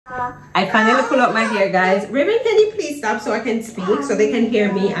I finally pull up my hair, guys. Raven, can you please stop so I can speak so they can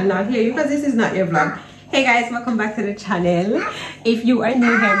hear me and not hear you, because this is not your vlog. Hey guys, welcome back to the channel. If you are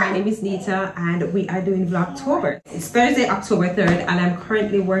new here, my name is Nita and we are doing Vlogtober. It's Thursday, October 3rd, and I'm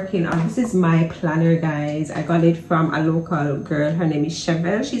currently working on, this is my planner, guys. I got it from a local girl. Her name is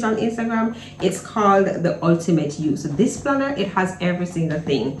Chevelle. She's on Instagram. It's called The Ultimate You. So this planner, it has every single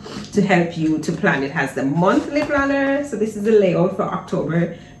thing to help you to plan. It has the monthly planner. So this is the layout for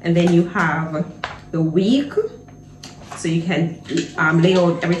October. And then you have the week. So you can lay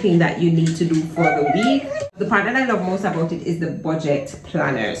out everything that you need to do for the week. The part that I love most about it is the budget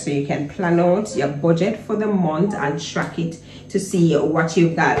planner. So you can plan out your budget for the month and track it to see what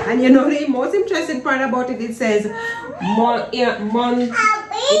you've got. And you know the most interesting part about it, it says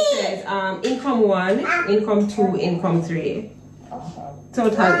income 1, income 2, income 3.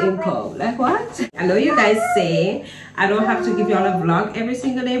 Total income. Like what? I know you guys say I don't have to give you all a vlog every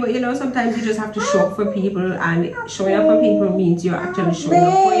single day, but you know, sometimes you just have to show up for people, and showing up for people means you're actually showing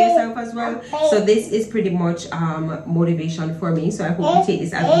up for yourself as well. So this is pretty much motivation for me. So I hope you take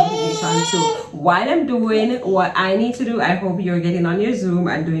this as motivation. So while I'm doing what I need to do, I hope you're getting on your Zoom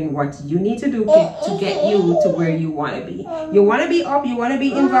and doing what you need to do to get you to where you want to be. You want to be up, you want to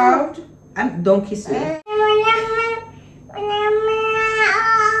be involved, and don't kiss me.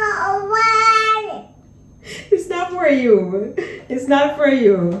 It's not for you. It's not for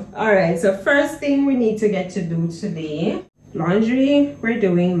you. All right, so first thing we need to get to do today, laundry. We're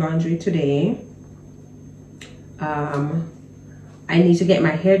doing laundry today. I need to get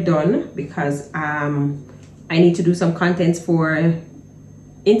my hair done because I need to do some contents for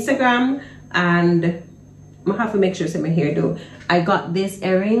Instagram, and I have to make sure my hair do. I got this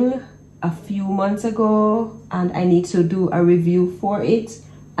earring a few months ago and I need to do a review for it,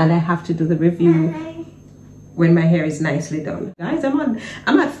 and I have to do the review when my hair is nicely done. Guys, I'm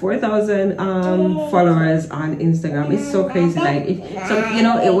at 4,000 followers on Instagram. It's so crazy. Like, you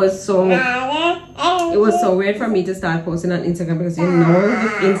know, it was so weird for me to start posting on Instagram because you know the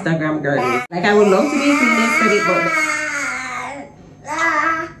Instagram girls. Like, I would love to be famous for it,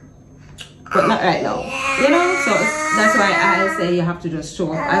 but not right now. You know, so that's why I say you have to just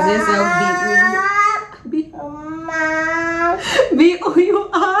show up as yourself. Be who you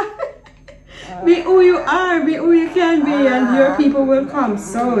are. Be who you are, be who you can be, and your people will come.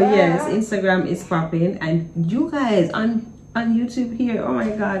 So yes, Instagram is popping, and you guys on YouTube here, oh my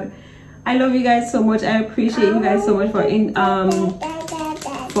god, I love you guys so much. I appreciate you guys so much for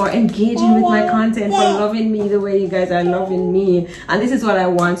engaging with my content, for loving me the way you guys are loving me. And this is what I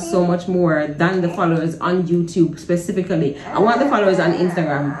want so much more than the followers on YouTube specifically. I want the followers on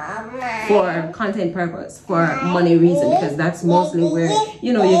Instagram for content purpose, for money reason, because that's mostly where,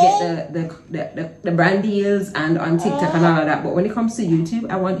 you know, you get the brand deals and on TikTok and all of that. But when it comes to YouTube,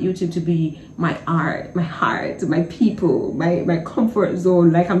 I want YouTube to be my art, my heart, my people, my comfort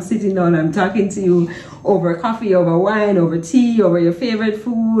zone. Like, I'm sitting down, I'm talking to you over coffee, over wine, over tea, over your favorite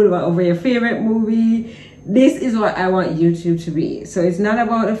food, or over your favorite movie. This is what I want YouTube to be. So it's not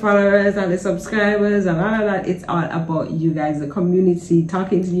about the followers and the subscribers and all of that. It's all about you guys, the community,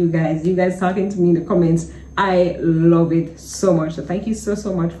 talking to you guys talking to me in the comments. I love it so much. So thank you so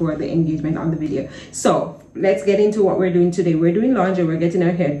much for the engagement on the video. So let's get into what we're doing today. We're doing laundry. We're getting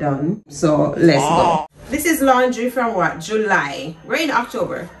our hair done. So let's go. This is laundry from what? July. We're in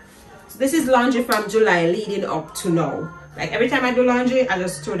October. So this is laundry from July leading up to now. Like, every time I do laundry, I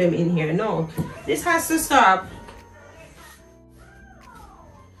just throw them in here. No, this has to stop.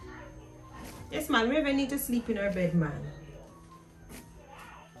 Yes, man, we even need to sleep in our bed, man.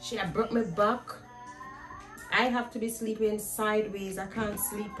 She had broke my back. I have to be sleeping sideways. I can't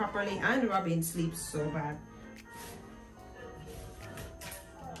sleep properly, and Robin sleeps so bad.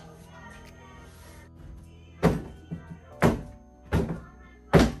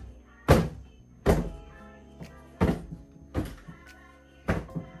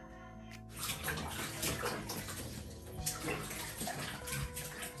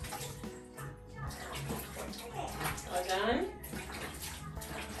 Done.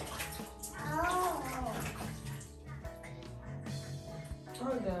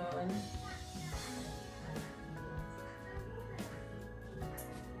 Hold on.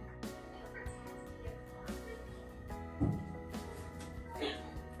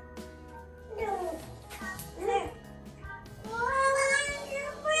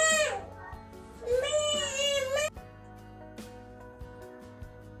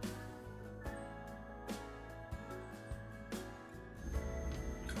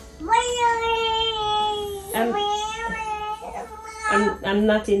 I'm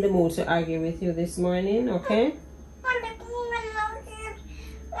not in the mood to argue with you this morning, okay?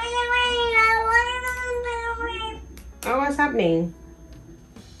 What's happening?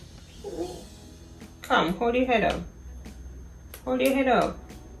 Come, hold your head up. Hold your head up.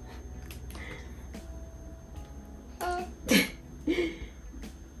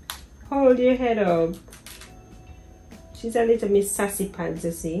 Hold your head up. She's a little Miss Sassy Pants,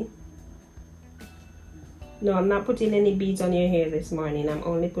 you see. No, I'm not putting any beads on your hair this morning. I'm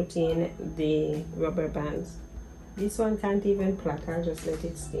only putting the rubber bands. This one can't even plait. I'll just let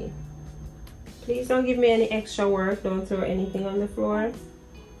it stay. Please don't give me any extra work. Don't throw anything on the floor.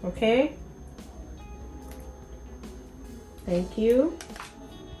 Okay? Thank you.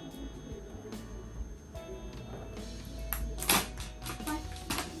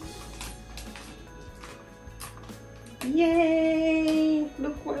 Yay!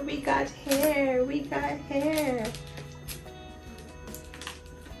 Look what we got here. We got hair.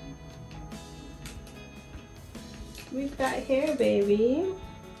 We've got hair, baby.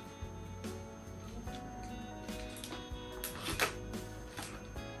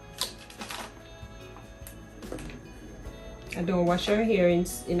 I don't wash her hair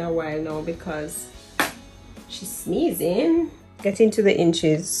in a while now because she's sneezing. Get into the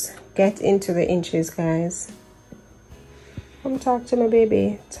inches. Get into the inches, guys. Come talk to my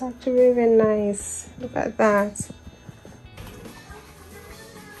baby. Talk to Raven nice. Look at that.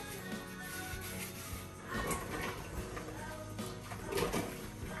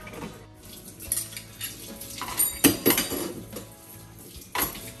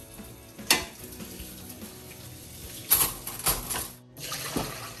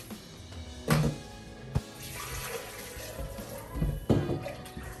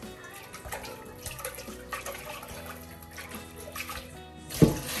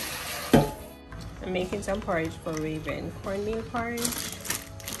 I'm making some porridge for Raven. Cornmeal porridge.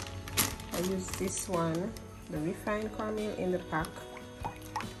 I use this one, the refined cornmeal in the pack.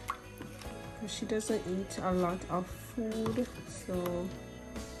 She doesn't eat a lot of food, so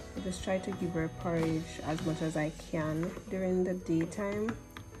I just try to give her porridge as much as I can during the daytime.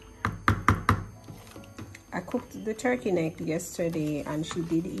 I cooked the turkey neck yesterday and she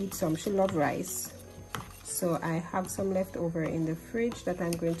did eat some. She loved rice. So I have some left over in the fridge that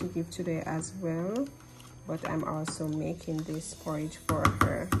I'm going to give today as well. But I'm also making this porridge for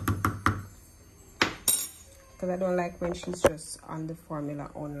her. Because I don't like when she's just on the formula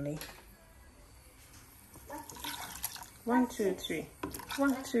only. 1, 2, 3.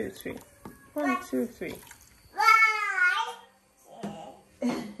 1, 2, 3. 1, 2, 3.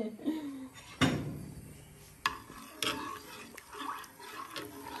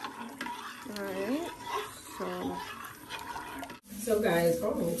 Alright. So guys,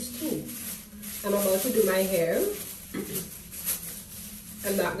 it's 2. I'm about to do my hair.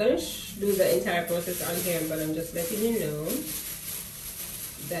 I'm not gonna do the entire process on here, but I'm just letting you know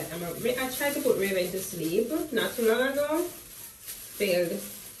that I tried to put Raven to sleep not too long ago. Failed.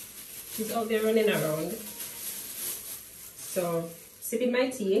 She's out there running around. So sipping my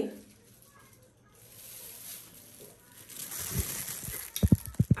tea.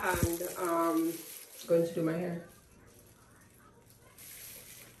 And going to do my hair.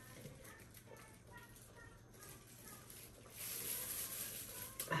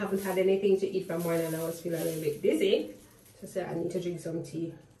 I haven't had anything to eat from morning and I was feeling a little bit dizzy. So I said I need to drink some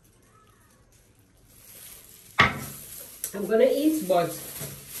tea. I'm gonna eat, but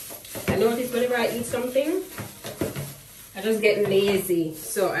I notice whenever I eat something, I just get lazy.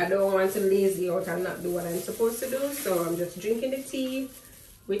 So I don't want to lazy out and not do what I'm supposed to do. So I'm just drinking the tea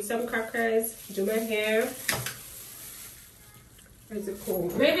with some crackers, do my hair. Where's the comb?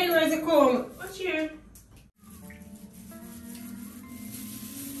 Raven, where's the comb? What's here?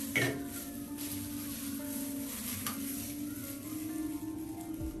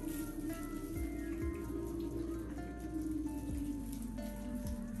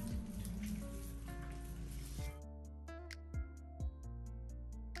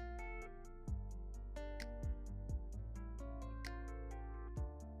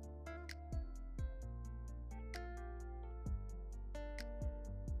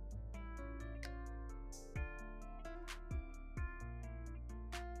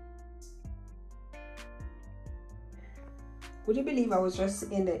 Would you believe I was just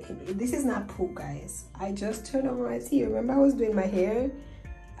in the, this is not poo, guys. I just turned over my tea. Remember I was doing my hair?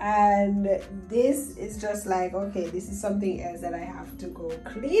 And this is just like, okay, this is something else that I have to go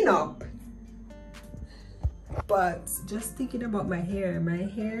clean up. But just thinking about my hair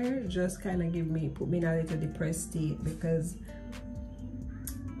just kind of put me in a little depressed state, because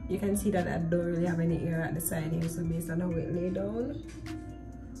you can see that I don't really have any hair at the side here, so based on how it lay down.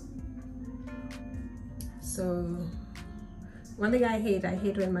 So One thing I hate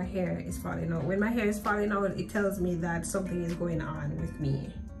when my hair is falling out. When my hair is falling out, it tells me that something is going on with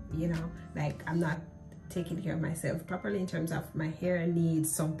me, you know, like I'm not taking care of myself properly in terms of my hair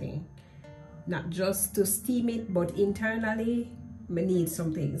needs something, not just to steam it, but internally I need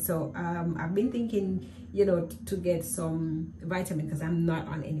something. So I've been thinking, you know, to get some vitamin, because I'm not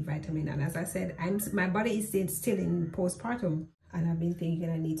on any vitamin, and as I said, my body is still in postpartum, and I've been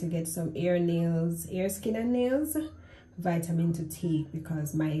thinking I need to get some ear, skin and nails vitamin to take,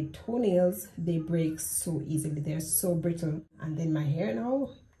 because my toenails, they break so easily, they're so brittle, and then my hair now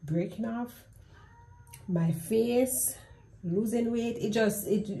breaking off, my face losing weight. It just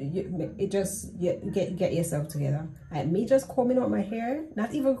get yourself together. Like me just combing out my hair,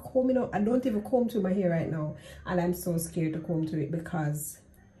 not even combing out, I don't even comb through my hair right now, and I'm so scared to comb through it because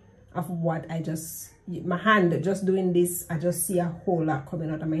of what my hand just doing this. I just see a whole lot coming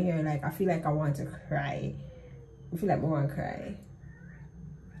out of my hair. Like I feel like I want to cry. I feel like I want to cry.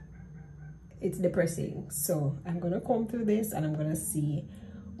 It's depressing. So I'm gonna comb through this and I'm gonna see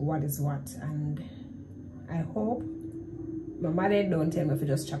what is what, and I hope my mother don't tell me if I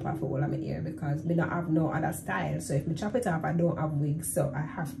just chop off all of my hair, because me don't have no other style. So if me chop it off, I don't have wigs, so I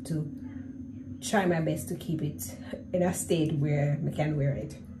have to try my best to keep it in a state where I can wear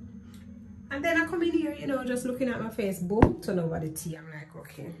it. And then I come in here, you know, just looking at my face, boom, turn over the tea. I'm like,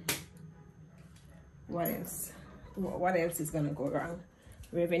 okay, what else? What else is gonna go wrong?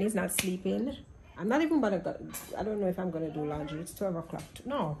 Raven is not sleeping. I'm not even gonna go, I don't know if I'm gonna do laundry. It's 12 o'clock.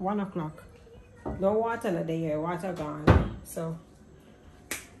 No, 1 o'clock. No water in the day here, water gone. So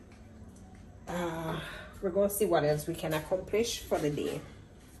we're gonna see what else we can accomplish for the day.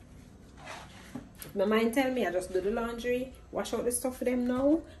 My mind tell me I just do the laundry, wash out the stuff for them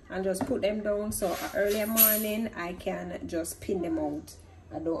now, and just put them down, so early morning I can just pin them out.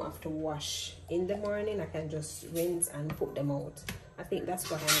 I don't have to wash in the morning. I can just rinse and put them out. I think that's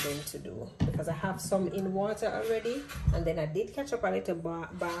what I'm going to do, because I have some in water already, and then I did catch up a little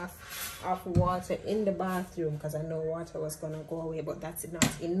bath of water in the bathroom, because I know water was gonna go away, but that's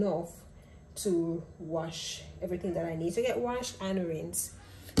not enough to wash everything that I need to get washed and rinse.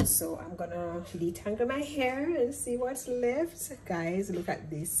 So I'm gonna detangle my hair and see what's left. Guys, look at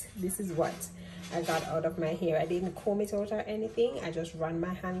this. This is what I got out of my hair. I didn't comb it out or anything. I just ran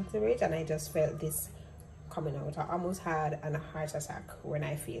my hand through it, and I just felt this coming out. I almost had a heart attack when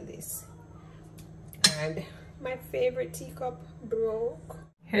I feel this. And my favorite teacup broke.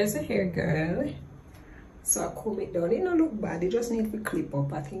 Here's the hair, girl. So I comb it down. It don't look bad. It just needs to clip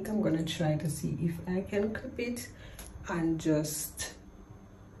up. I think I'm gonna try to see if I can clip it and just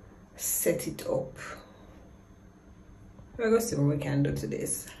set it up. We're gonna see what we can do to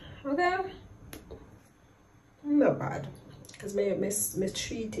this. Okay, not bad, because me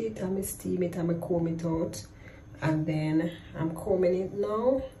treat it and me steam it and me comb it out, and then I'm combing it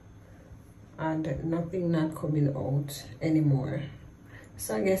now, and nothing not coming out anymore.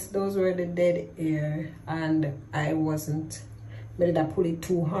 So I guess those were the dead hair, and I wasn't, did I pull it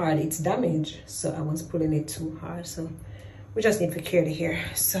too hard? It's damaged, so I was pulling it too hard. So we just need to cure the hair.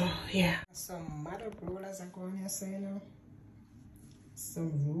 So yeah, some mother rollers are going here, so you know,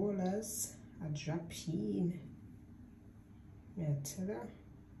 some rollers are dropping. Yeah, ta-da.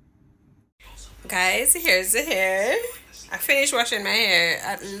 Guys, here's the hair. I finished washing my hair.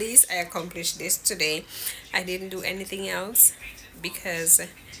 At least I accomplished this today. I didn't do anything else because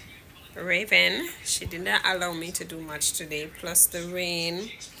Raven, she did not allow me to do much today. Plus the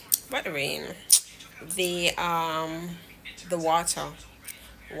rain. What rain? The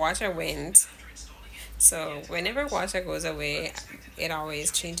water went. So whenever water goes away, it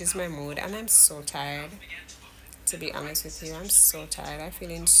always changes my mood, and I'm so tired. To be honest with you, I'm so tired. I'm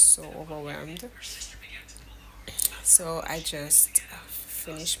feeling so overwhelmed. So I just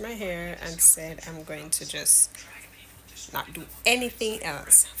finished my hair and said I'm going to just not do anything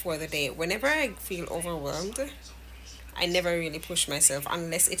else for the day. Whenever I feel overwhelmed, I never really push myself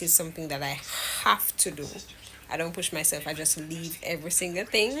unless it is something that I have to do. I don't push myself. I just leave every single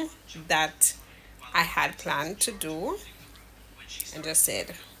thing that I had planned to do and just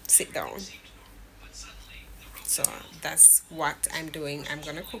said, sit down. So that's what I'm doing. I'm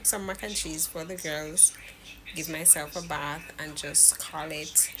gonna cook some mac and cheese for the girls, give myself a bath, and just call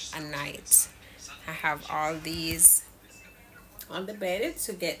it a night. I have all these on the bed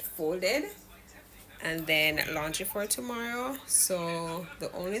to get folded, and then laundry for tomorrow. So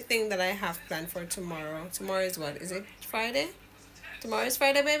the only thing that I have planned for tomorrow is what? Is it Friday? Tomorrow is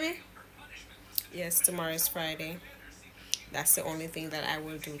Friday, baby? Yes, tomorrow is Friday. That's the only thing that I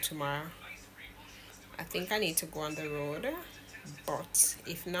will do tomorrow. I think I need to go on the road, but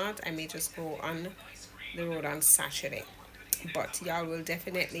if not, I may just go on the road on Saturday. but y'all will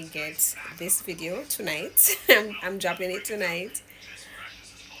definitely get this video tonight. I'm dropping it tonight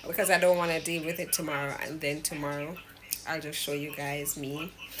because I don't want to deal with it tomorrow, and then tomorrow I'll just show you guys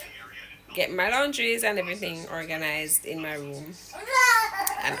me get my laundries and everything organized in my room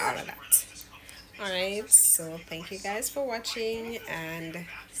and all of that. Alright, so thank you guys for watching, and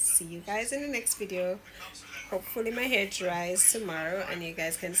see you guys in the next video. Hopefully my hair dries tomorrow and you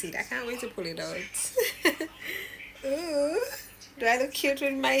guys can see it. I can't wait to pull it out. Ooh, do I look cute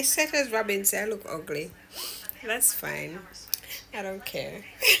with my set? As Robin said, I look ugly. That's fine. I don't care.